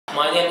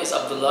My name is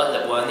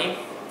Abdullah A.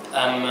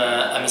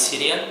 I'm a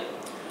Syrian.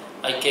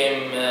 I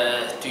came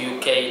to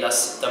UK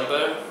last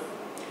September.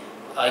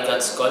 I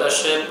got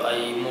scholarship.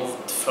 I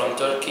moved from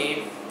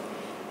Turkey,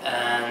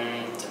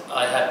 and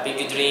I have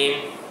big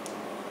dream.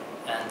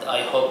 And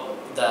I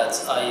hope that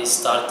I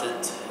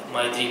started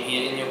my dream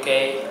here in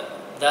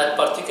UK. That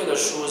particular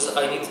shoes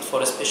I needed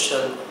for a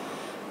special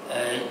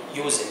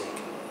using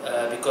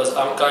because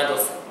I'm kind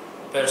of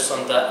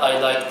person that I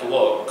like to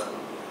walk.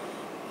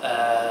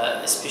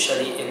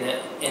 Especially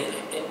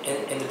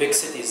in the big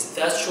cities.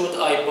 That shoe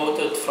I bought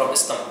it from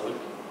Istanbul.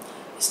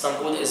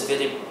 Istanbul is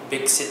very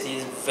big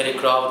city, very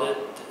crowded.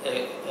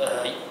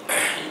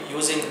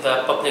 Using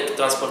the public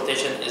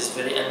transportation is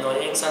very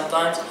annoying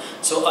sometimes.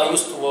 So I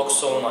used to walk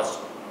so much.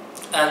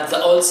 And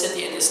the old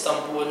city in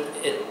Istanbul,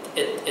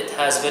 it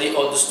has very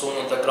old stone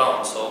on the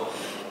ground. So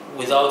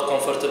without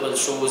comfortable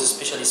shoes,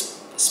 especially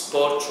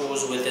sport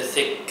shoes with a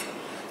thick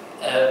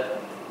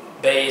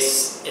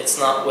base, it's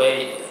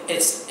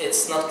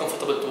not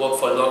comfortable to walk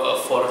for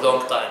a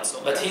long time.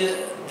 So, but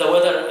here the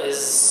weather is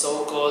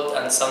so cold,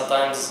 and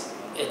sometimes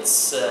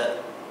it's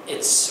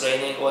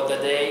raining all the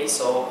day,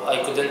 so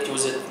I couldn't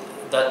use it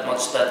that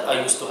much that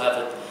I used to have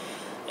it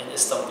in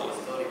Istanbul.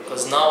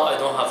 Because now I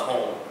don't have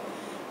home,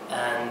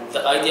 and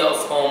the idea of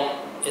home,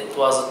 it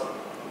was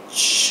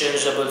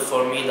changeable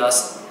for me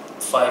last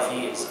 5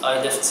 years.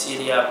 I left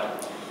Syria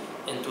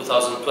in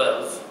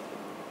 2012.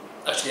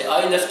 Actually,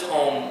 I left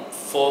home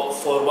for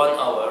 1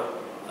 hour,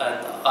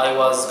 and I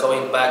was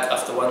going back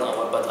after 1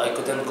 hour, but I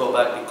couldn't go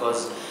back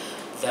because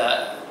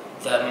the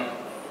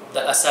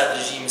Assad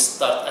regime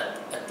started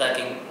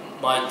attacking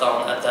my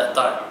town at that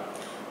time.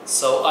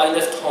 So I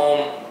left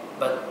home,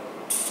 but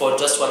for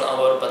just 1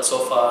 hour. But so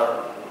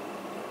far,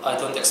 I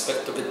don't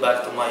expect to get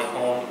back to my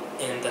home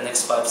in the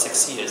next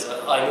 5-6 years.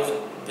 I moved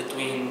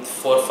between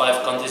 4 or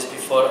 5 countries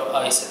before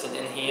I settled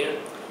in here.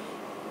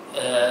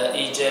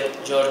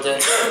 Egypt, Jordan.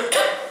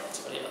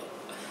 Sorry,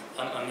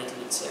 I'm a little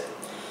bit sick.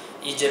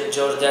 Egypt,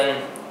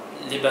 Jordan,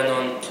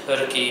 Lebanon,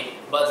 Turkey.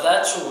 But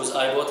that shoes,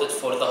 I bought it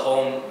for the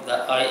home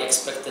that I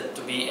expected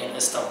to be in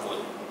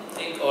Istanbul.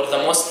 Or the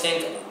most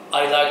thing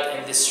I liked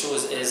in these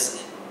shoes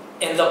is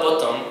in the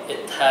bottom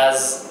it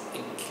has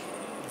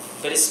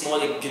very small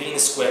green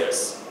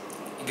squares.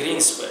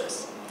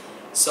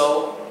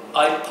 So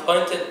I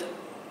pointed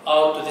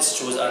out to these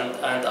shoes,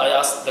 and I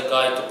asked the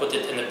guy to put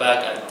it in a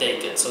bag and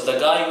take it. So the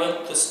guy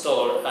went to the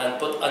store and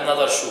put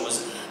another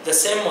shoes, the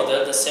same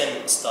model, the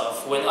same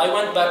stuff. When I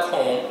went back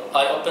home,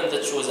 I opened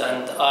the shoes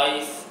and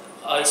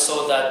I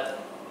saw that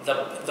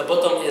the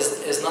bottom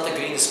is not a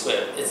green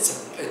square,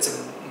 it's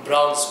a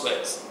brown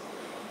squares.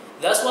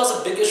 That was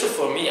a big issue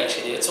for me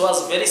actually. It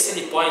was a very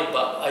silly point,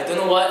 but I don't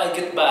know why I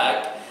get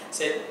back,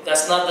 said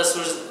that's not the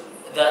shoes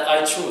that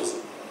I choose,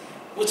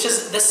 which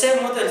is the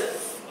same model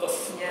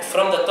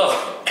from the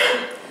top.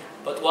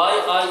 But why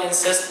I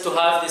insist to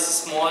have these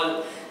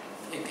small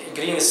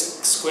green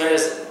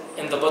squares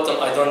in the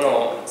bottom, I don't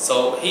know.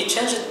 So he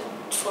changed it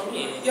for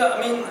me. Yeah,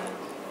 I mean,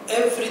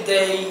 every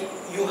day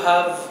you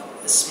have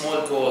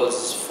small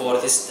goals for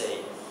this day.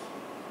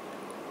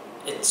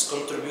 It's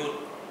contribute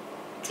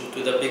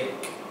to the big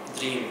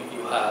dream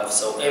you have.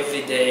 So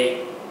every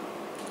day,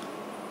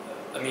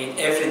 I mean,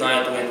 every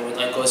night when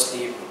I go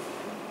sleep,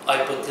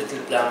 I put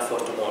little plan for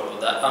tomorrow,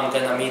 that I'm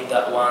gonna meet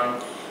that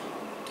one,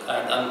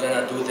 and I'm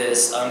gonna do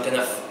this, I'm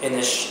gonna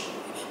finish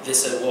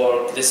this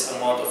work, this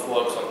amount of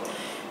work. So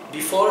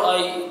before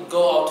I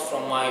go out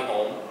from my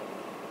home,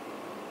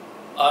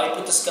 I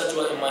put a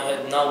schedule in my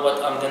head, now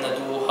what I'm gonna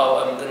do, how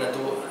I'm gonna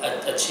do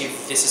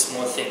achieve these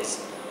small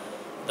things.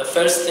 The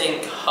first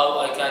thing, how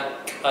I can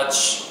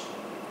catch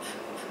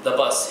the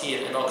bus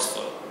here in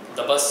Oxford.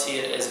 The bus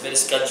here is very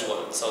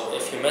scheduled, so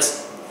if you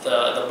miss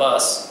the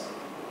bus,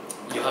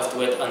 you have to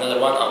wait another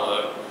 1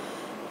 hour.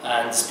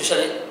 And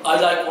especially, I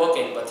like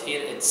walking, but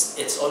here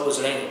it's always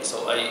raining,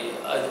 so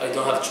I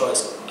don't have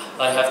choice.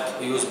 I have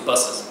to use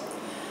buses.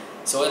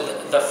 So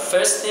the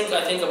first thing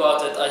I think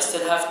about it, I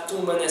still have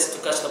 2 minutes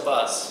to catch the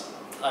bus.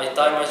 I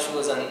tie my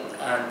shoes and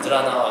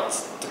run out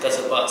to catch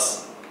the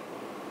bus.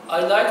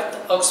 I liked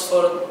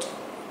Oxford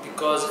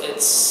because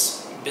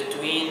it's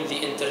between the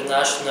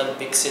international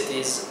big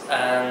cities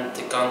and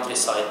the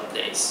countryside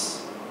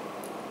place.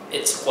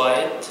 It's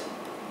quiet,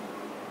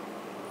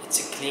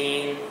 it's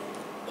clean,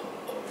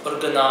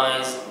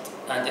 organized,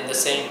 and at the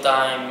same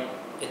time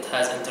it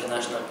has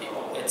international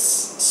people. It's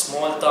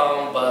small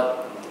town,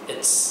 but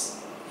it's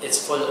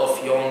full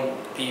of young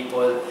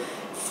people,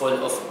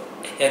 full of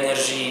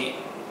energy,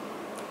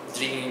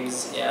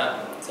 dreams.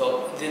 Yeah.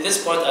 So at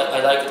this point,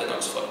 I like it in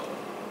Oxford.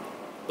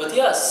 But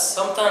yes,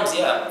 sometimes,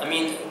 yeah. I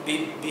mean,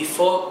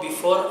 before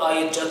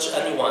I judge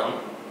anyone,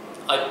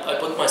 I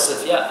put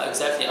myself. Yeah,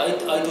 exactly.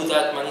 I do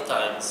that many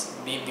times.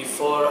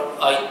 Before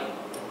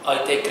I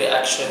take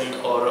reaction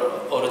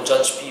or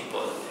judge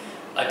people,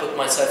 I put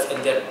myself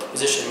in their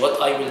position.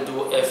 What I will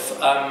do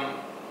if I'm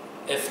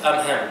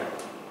him.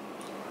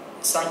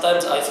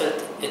 Sometimes I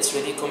felt it's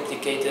really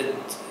complicated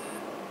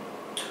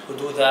to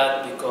do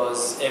that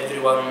because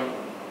everyone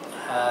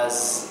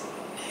has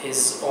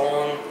his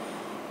own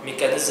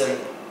mechanism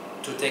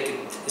to take a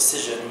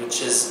decision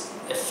which is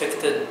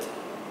affected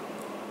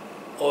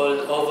all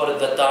over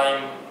the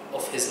time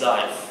of his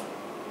life,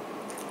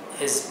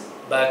 his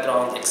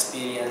background,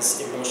 experience,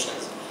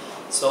 emotions.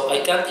 So I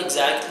can't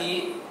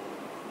exactly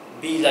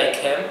be like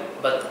him,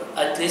 but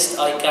at least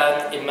I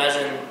can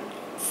imagine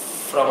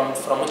from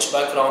which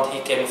background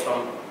he came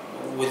from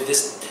with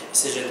this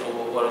decision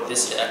or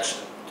this reaction.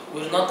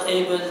 We're not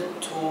able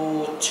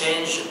to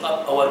change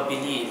up our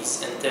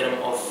beliefs in terms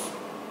of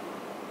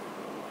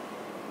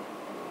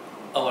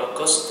our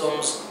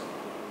customs,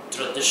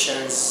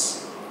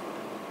 traditions,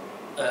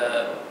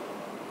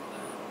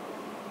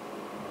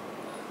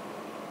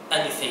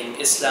 anything,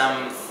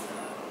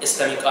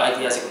 Islamic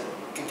ideas,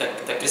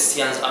 the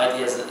Christians'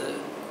 ideas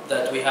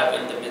that we have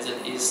in the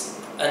Middle East,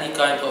 any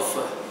kind of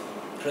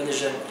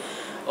religion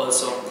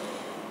also.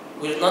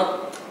 We're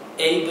not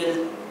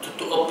able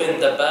to open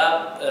the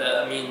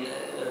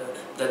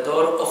the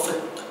door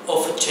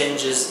of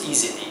changes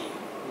easily.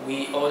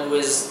 We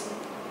always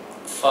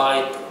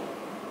fight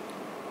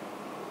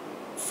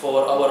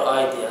for our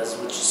ideas,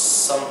 which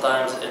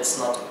sometimes it's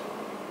not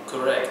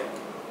correct.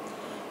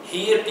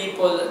 Here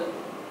people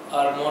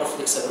are more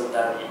flexible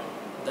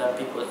than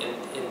people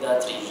in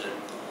that region,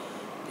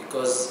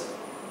 because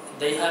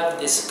they have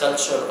this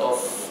culture of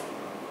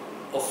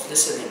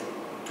listening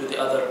to the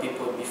other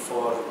people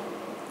before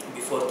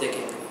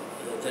taking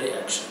the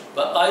reaction.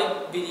 But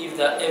I believe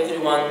that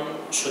everyone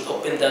should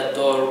open that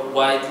door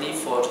widely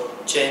for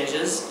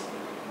changes,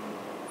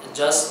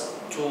 just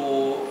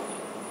to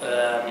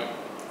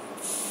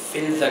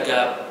fill the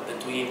gap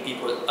between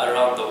people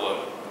around the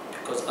world,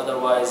 because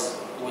otherwise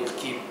we'll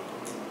keep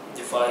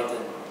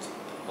divided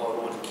or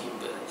we'll keep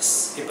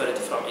separated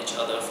from each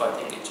other,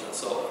 fighting each other.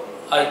 So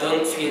I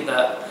don't feel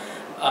that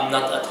I'm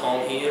not at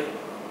home here.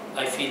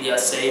 I feel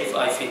safe,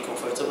 I feel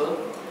comfortable,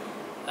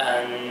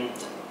 and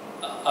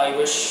I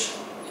wish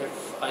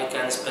if I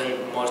can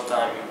spend more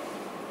time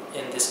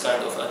in this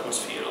kind of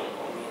atmosphere or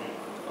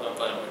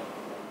environment.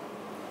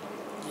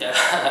 Yeah,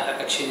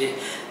 actually,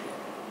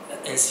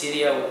 in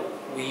Syria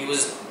we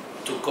used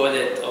to call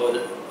it, or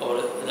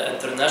the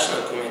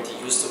international community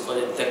used to call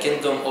it, the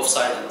kingdom of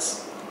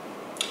silence.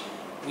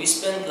 We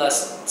spent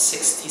last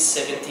 60,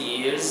 70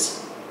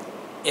 years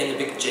in a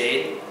big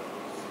jail.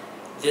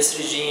 This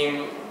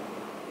regime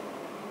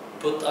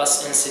put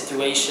us in a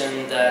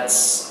situation that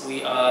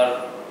we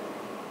are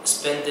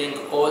spending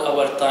all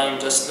our time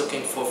just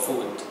looking for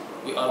food.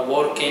 We are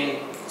working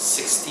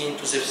 16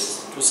 to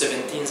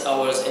 17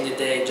 hours in a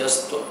day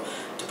just to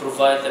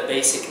provide the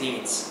basic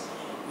needs.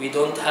 We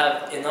don't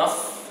have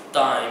enough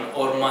time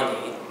or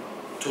money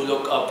to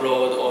look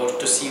abroad or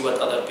to see what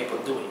other people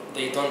are doing.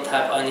 They don't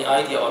have any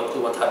idea or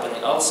clue what's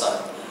happening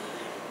outside.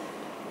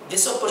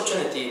 This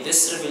opportunity,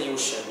 this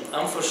revolution,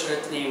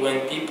 unfortunately,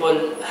 when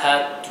people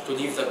had to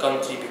leave the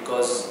country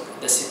because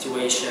the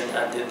situation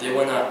and they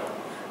want to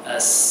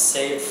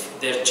save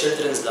their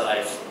children's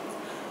life,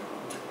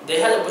 they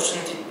had the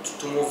opportunity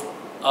to move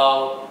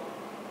out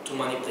to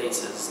many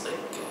places, like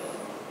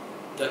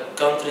the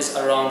countries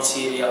around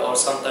Syria, or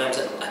sometimes,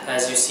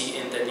 as you see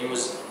in the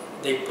news,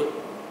 they put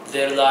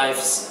their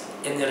lives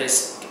in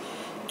risk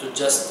to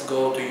just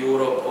go to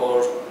Europe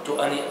or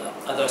to any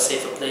other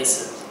safer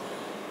places.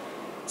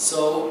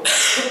 So,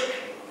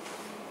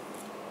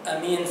 I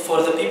mean,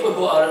 for the people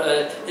who are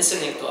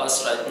listening to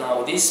us right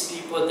now, these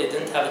people, they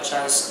didn't have a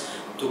chance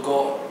to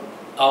go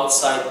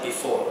outside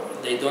before.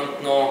 They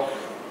don't know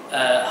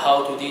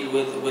how to deal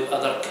with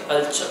other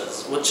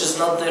cultures, which is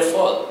not their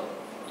fault.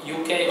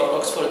 UK or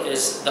Oxford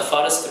is the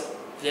farthest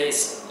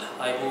place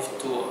I moved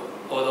to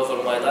all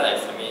over my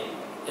life. I mean,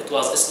 it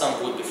was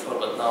Istanbul before,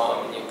 but now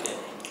I'm in UK.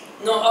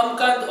 No, I'm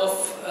kind of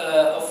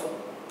a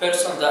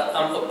person that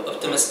I'm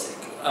optimistic.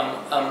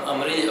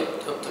 I'm really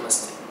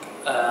optimistic,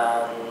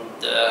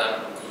 and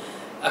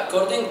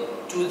according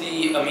to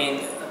the,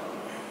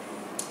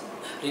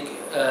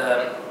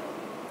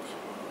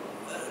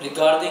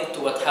 regarding to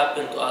what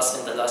happened to us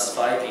in the last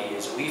 5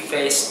 years, we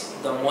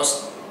faced the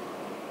most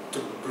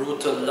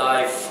brutal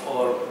life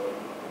or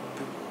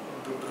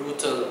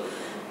brutal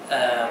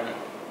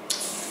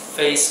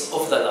phase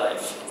of the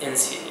life in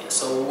Syria.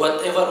 So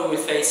whatever we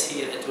will face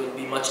here, it will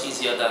be much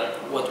easier than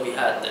what we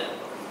had there.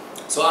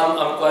 So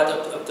I'm quite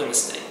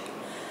optimistic.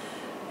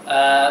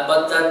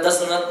 But that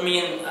does not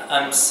mean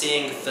I'm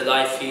saying the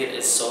life here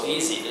is so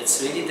easy.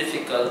 It's really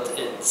difficult.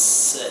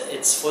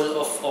 It's full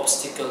of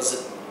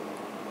obstacles,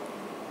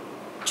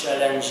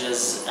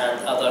 challenges,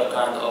 and other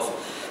kind of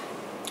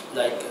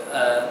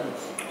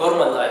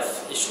normal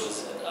life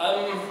issues.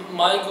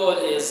 My goal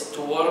is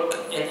to work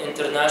in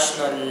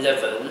international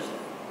level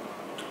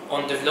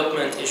on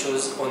development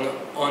issues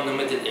on the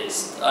Middle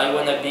East. I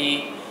want to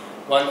be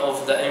one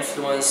of the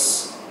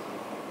influential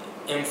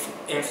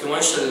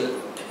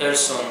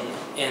person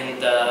in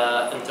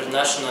the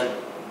international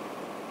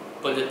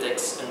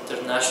politics,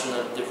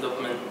 international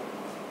development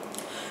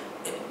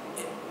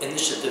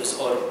initiatives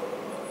or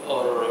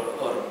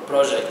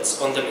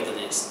projects on the Middle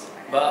East.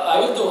 But I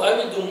will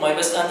do my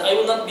best, and I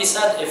will not be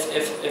sad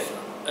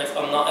if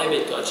I'm not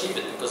able to achieve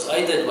it, because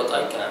I did what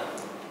I can.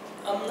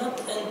 I'm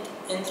not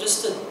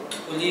interested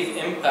to leave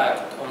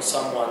impact on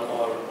someone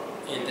or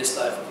in this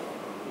life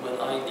when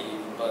I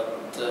leave,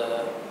 but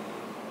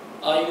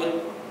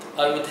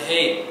I would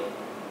hate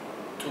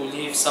to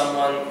leave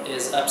someone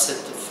is upset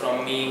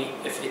from me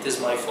if it is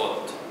my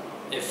fault.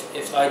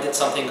 If I did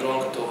something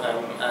wrong to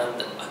him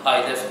and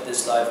I left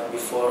this life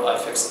before I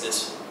fixed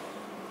this.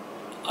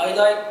 I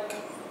like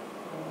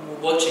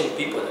watching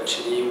people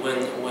actually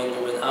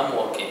when I'm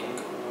walking,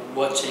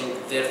 watching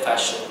their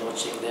fashion,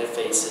 watching their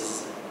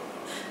faces,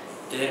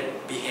 their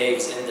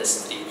behaves in the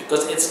street,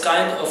 because it's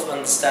kind of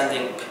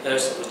understanding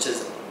person, which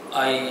is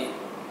I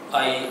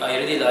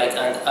really like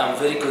and I'm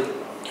very good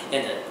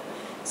in it.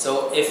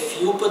 So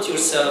if you put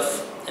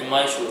yourself in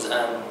my shoes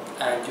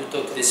and you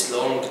took this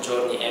long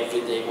journey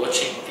every day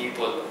watching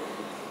people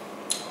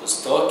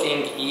who's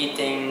talking,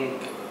 eating,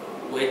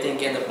 waiting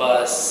in a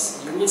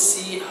bus, you will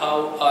see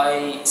how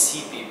I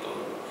see people.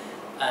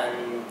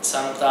 And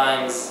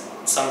sometimes,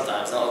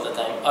 not all the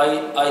time,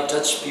 I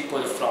judge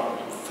people from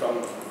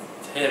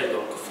their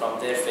look, from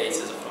their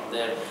faces, from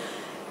their,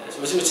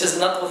 which is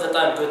not all the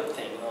time good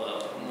thing.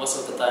 Most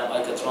of the time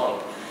I get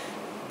wrong.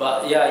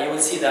 But yeah, you will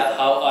see that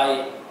how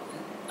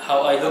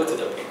I look to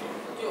the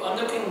people. I'm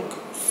looking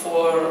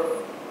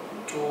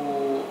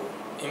to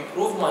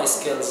improve my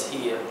skills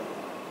here,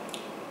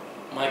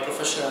 my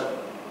professional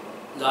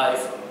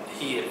life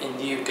here in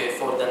the UK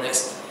for the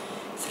next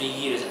 3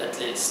 years at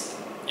least.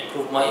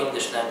 Improve my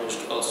English language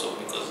also,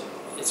 because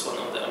it's one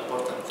of the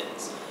important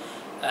things.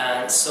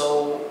 And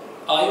so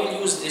I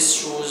will use these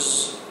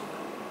shoes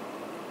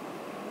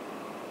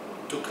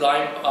to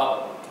climb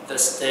up the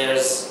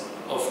stairs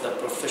of the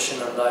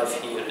professional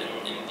life here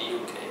in the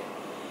UK.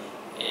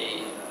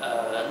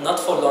 Not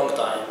for a long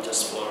time,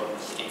 just for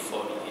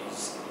 3-4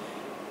 years.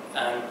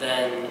 And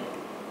then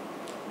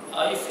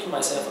I feel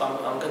myself,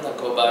 I'm gonna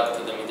go back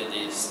to the Middle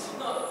East.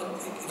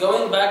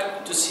 Going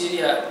back to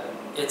Syria,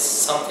 it's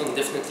something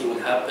definitely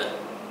will happen.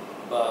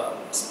 But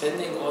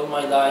spending all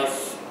my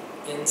life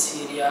in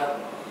Syria,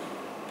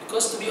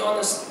 because to be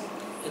honest,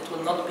 it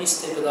will not be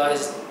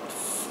stabilized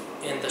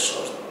in the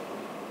short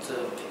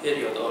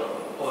period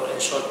or in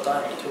short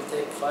time. It will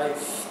take 5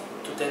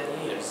 to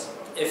 10 years.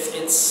 If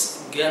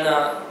it's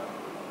gonna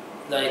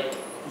like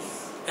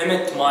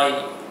limit my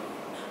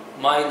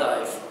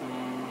life,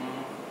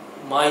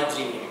 my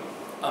dream,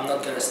 I'm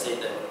not gonna stay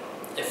there.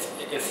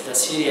 If the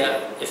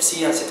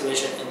Syrian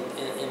situation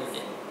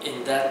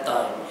in that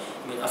time,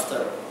 I mean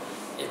after,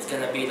 it's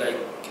gonna be like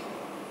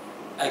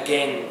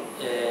again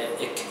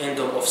a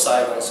kingdom of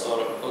silence,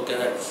 or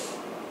gonna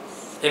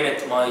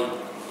limit my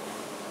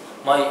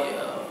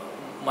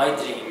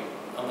dream,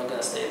 I'm not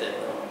gonna stay there.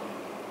 No.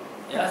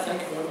 Yeah,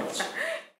 thank you very much.